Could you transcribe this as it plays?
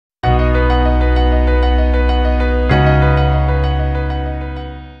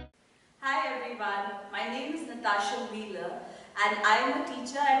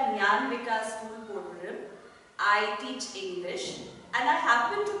I teach English and I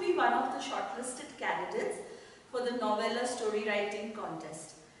happen to be one of the shortlisted candidates for the Novella story writing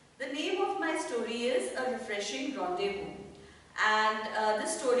contest. The name of my story is A Refreshing Rendezvous, and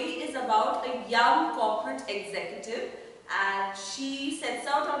this story is about a young corporate executive, and she sets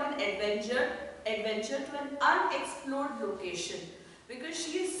out on an adventure to an unexplored location because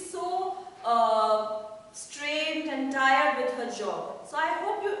she is so strained and tired with her job. So I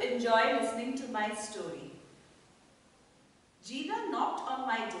hope you enjoy listening to my story. Gina knocked on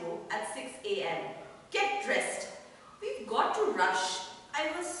my door at 6 a.m. Get dressed. We've got to rush.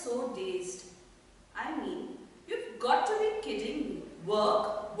 I was so dazed. I mean, you've got to be kidding me.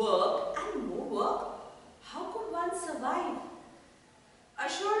 Work, work and more work. How could one survive?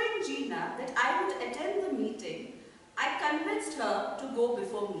 Assuring Gina that I would attend the meeting, I convinced her to go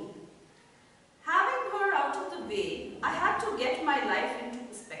before me. Having her out of the way, I had to get my life into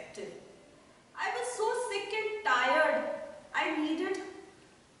perspective. I was so sick and tired. I needed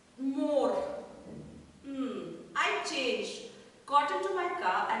more. I changed, got into my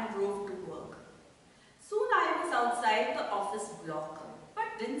car and drove to work. Soon I was outside the office block, but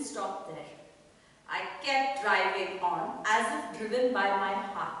didn't stop there. I kept driving on as if driven by my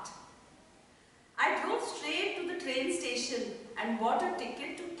heart. I drove straight to the train station and bought a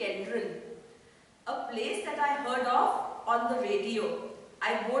ticket to Kendrill, a place that I heard of on the radio.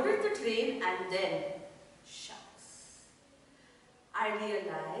 I boarded the train and then, shucks, I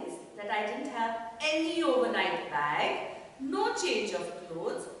realized that I didn't have any overnight bag, no change of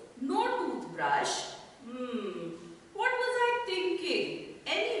clothes, no toothbrush. What was I thinking?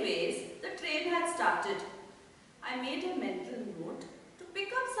 Anyways, the train had started. I made a mental note to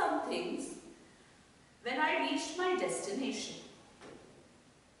pick up some things when I reached my destination.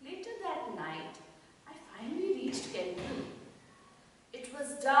 Later that night, I finally reached Kendrill. It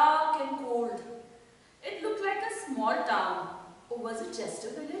was dark and cold. It looked like a small town, or was it just a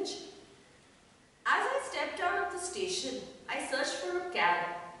village? As I stepped out of the station, I searched for a cab,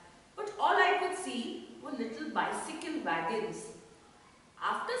 but all I could see were little bicycle wagons.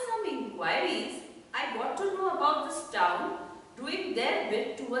 After some inquiries, I got to know about this town doing their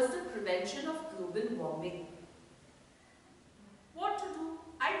bit towards the prevention of global warming. What to do?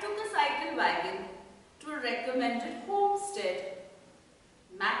 I took a cycle wagon to a recommended homestead.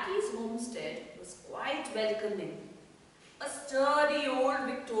 Mackie's homestead was quite welcoming. A sturdy old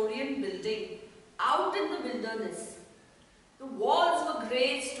Victorian building out in the wilderness. The walls were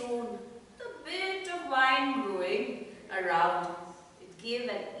grey stone, with a bit of vine growing around. It gave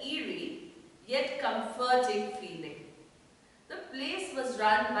an eerie yet comforting feeling. The place was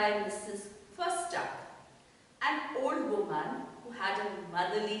run by Mrs. Firstuck, an old woman who had a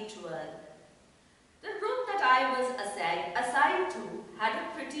motherly twirl. The room that I was assigned to had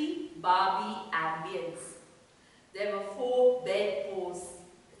a pretty Barbie ambience. There were 4 bedposts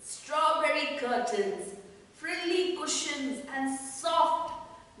with strawberry curtains, frilly cushions and soft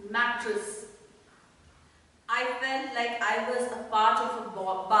mattress. I felt like I was a part of a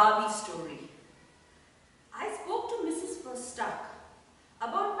Barbie story. I spoke to Mrs. Firstuck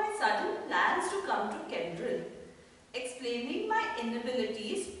about my sudden plans to come to Kendrill, explaining my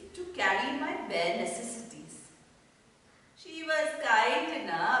inabilities to carry my bare necessities. She was kind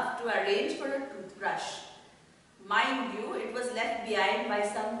enough to arrange for a toothbrush. Mind you, it was left behind by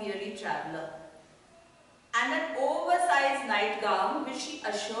some weary traveller. And an oversized nightgown which she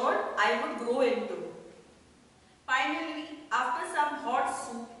assured I would grow into. Finally, after some hot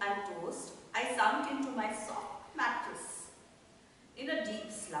soup and toast, I sunk into my soft mattress in a deep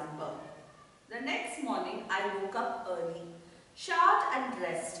slumber. The next morning, I woke up early, showered and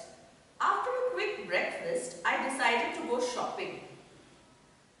dressed. After a quick breakfast, I decided to go shopping.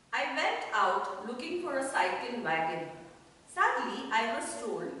 I went out looking for a cycle wagon. Sadly, I was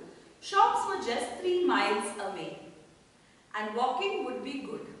told shops were just 3 miles away and walking would be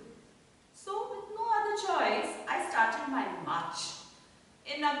good. So, with no other choice, I started my march.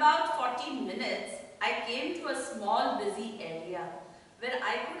 In about 40 minutes, I came to a small busy area where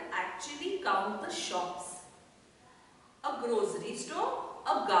I could actually count the shops. A grocery store,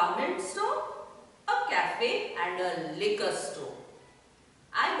 a garment store, a cafe and a liquor store.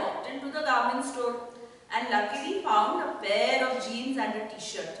 I walked into the garment store and luckily found a pair of jeans and a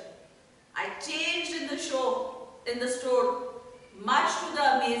t-shirt. I changed in the store, much to the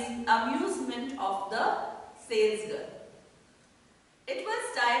amusement of the sales girl. It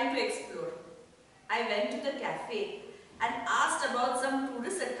was time to explore. I went to the cafe and asked about some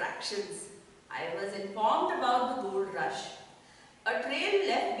tourist attractions. I was informed about the gold rush, a trail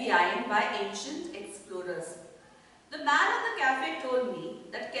left behind by ancient explorers. The man at the cafe told me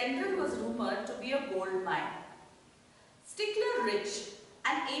that Kendrill was rumored to be a gold mine. Stickler Rich,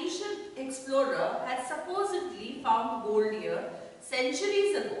 an ancient explorer, had supposedly found gold here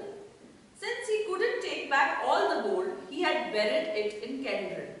centuries ago. Since he couldn't take back all the gold, he had buried it in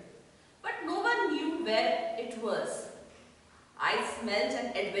Kendrick. But no one knew where it was. I smelt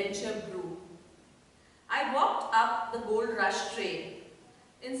an adventure brew. I walked up the gold rush train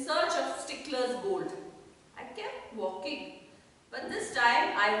in search of Stickler's gold. I kept walking, but this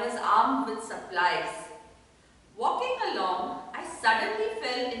time I was armed with supplies. Walking along, I suddenly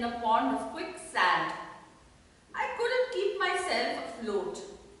fell in a pond of quicksand. I couldn't keep myself afloat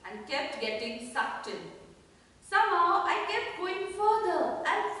and kept getting sucked in. Somehow I kept going further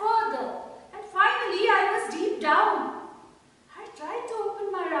and further, and finally I was deep down. I tried to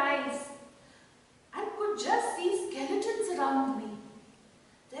open my eyes and could just see skeletons around me.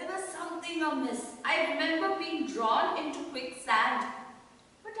 There was something amiss. I remember being drawn into quicksand.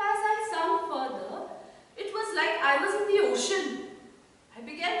 But as I sunk further, it was like I was in the ocean. I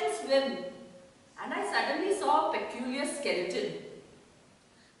began to swim, and I suddenly saw a peculiar skeleton.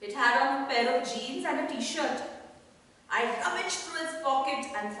 It had on a pair of jeans and a t-shirt. I rummaged through its pocket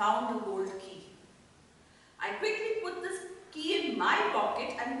and found a gold key. I quickly put this key in my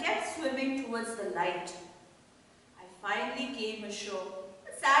pocket and kept swimming towards the light. I finally came ashore.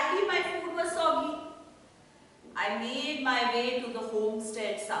 Sadly, my food was soggy. I made my way to the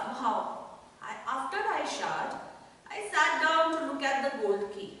homestead somehow. After I showered, I sat down to look at the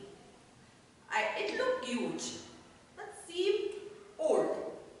gold key. It looked huge, but seemed old.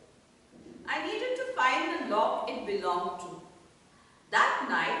 I needed to find the lock it belonged to. That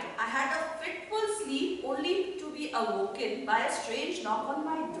night, I had a fitful sleep only to be awoken by a strange knock on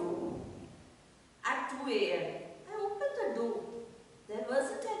my door. At 2 a.m., I opened the door. There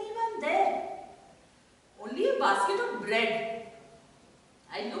wasn't anyone there. Only a basket of bread.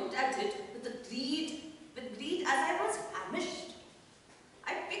 I looked at it with greed as I was famished.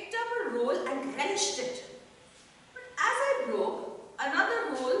 I picked up a roll and wrenched it. But as I broke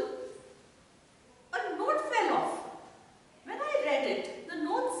another roll, a note fell off. When I read it, the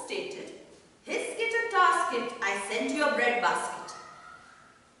note stated, "Hiskit and tasket, I sent you a bread basket.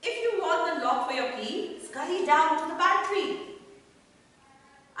 If you want the lock for your key, scurry down to the pantry."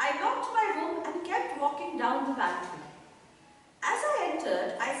 I locked my room and kept walking down the pantry. As I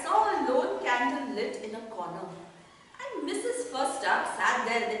entered, I saw a lone candle lit in a corner, and Mrs. Firstup sat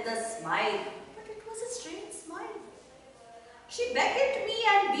there with a smile, but it was a strange smile. She beckoned me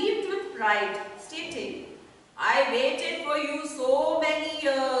and beamed with pride, stating, "I waited for you so many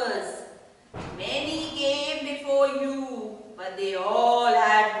years. Many came before you, but they all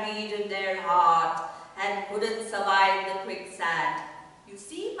had greed in their heart and couldn't survive the quicksand. You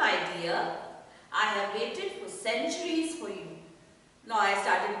see, my dear, I have waited for centuries for you." Now I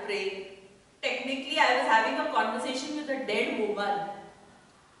started praying. Technically, I was having a conversation with a dead woman.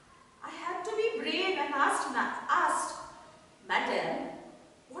 I had to be brave and asked, "Madam,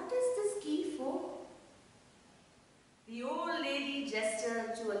 what is this key for?" The old lady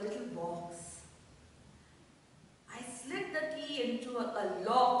gestured to a little box. I slid the key into a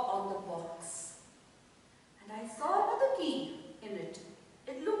lock on the box, and I saw another key in it.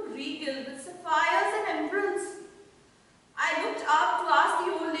 It looked regal with sapphires and emeralds. I looked up to ask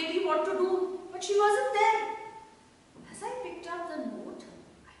the old lady what to do, but she wasn't there. As I picked up the note,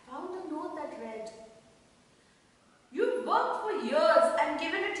 I found a note that read, "You've worked for years and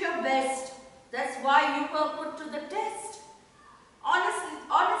given it your best. That's why you were put to the test.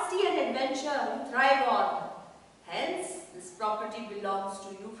 Honesty and adventure you thrive on. Hence, this property belongs to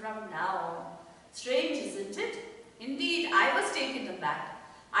you from now on." Strange, isn't it? Indeed, I was taken aback.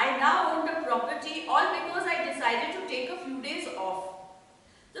 I now owned a property all because I decided to take a few days off.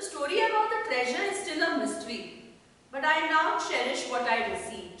 The story about the treasure is still a mystery, but I now cherish what I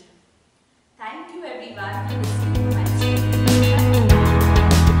received. Thank you everyone for listening.